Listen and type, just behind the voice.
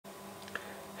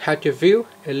how to view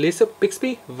a list of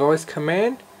Bixby Voice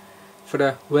command for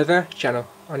the weather channel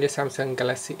on your Samsung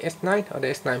Galaxy S9 or the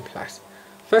S9 Plus.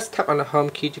 First, tap on the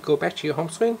home key to go back to your home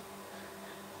screen.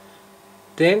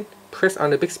 Then press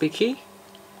on the Bixby key.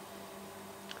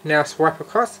 Now swipe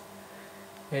across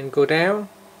and go down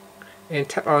and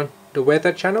tap on the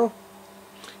weather channel.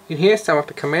 In here, some of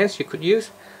the commands you could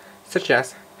use, such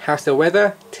as how's the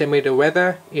weather, tell me the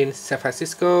weather in San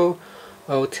Francisco,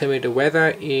 or tell me the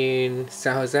weather in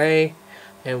San Jose,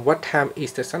 and what time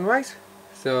is the sunrise.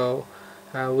 So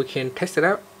we can test it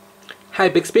out. Hi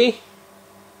Bixby,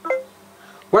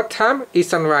 what time is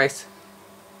sunrise?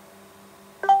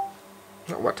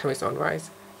 Not what time is sunrise.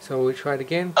 So we'll try it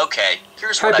again. Okay,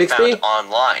 here's what I found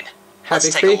online.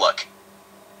 Let's take a look.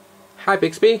 Hi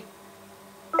Bixby,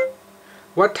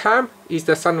 what time is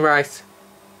the sunrise?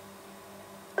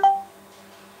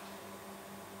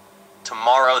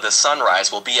 Tomorrow the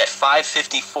sunrise will be at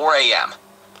 5:54 a.m.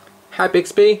 Hi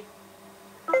Bixby,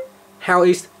 how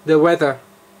is the weather?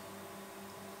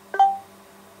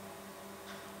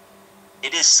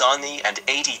 It is sunny and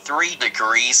 83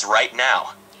 degrees right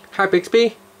now. Hi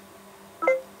Bixby,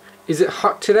 is it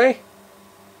hot today?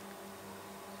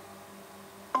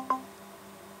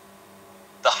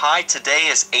 The high today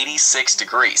is 86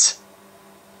 degrees.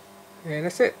 And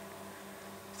that's it.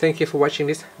 Thank you for watching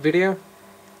this video.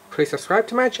 Please subscribe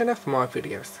to my channel for more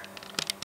videos.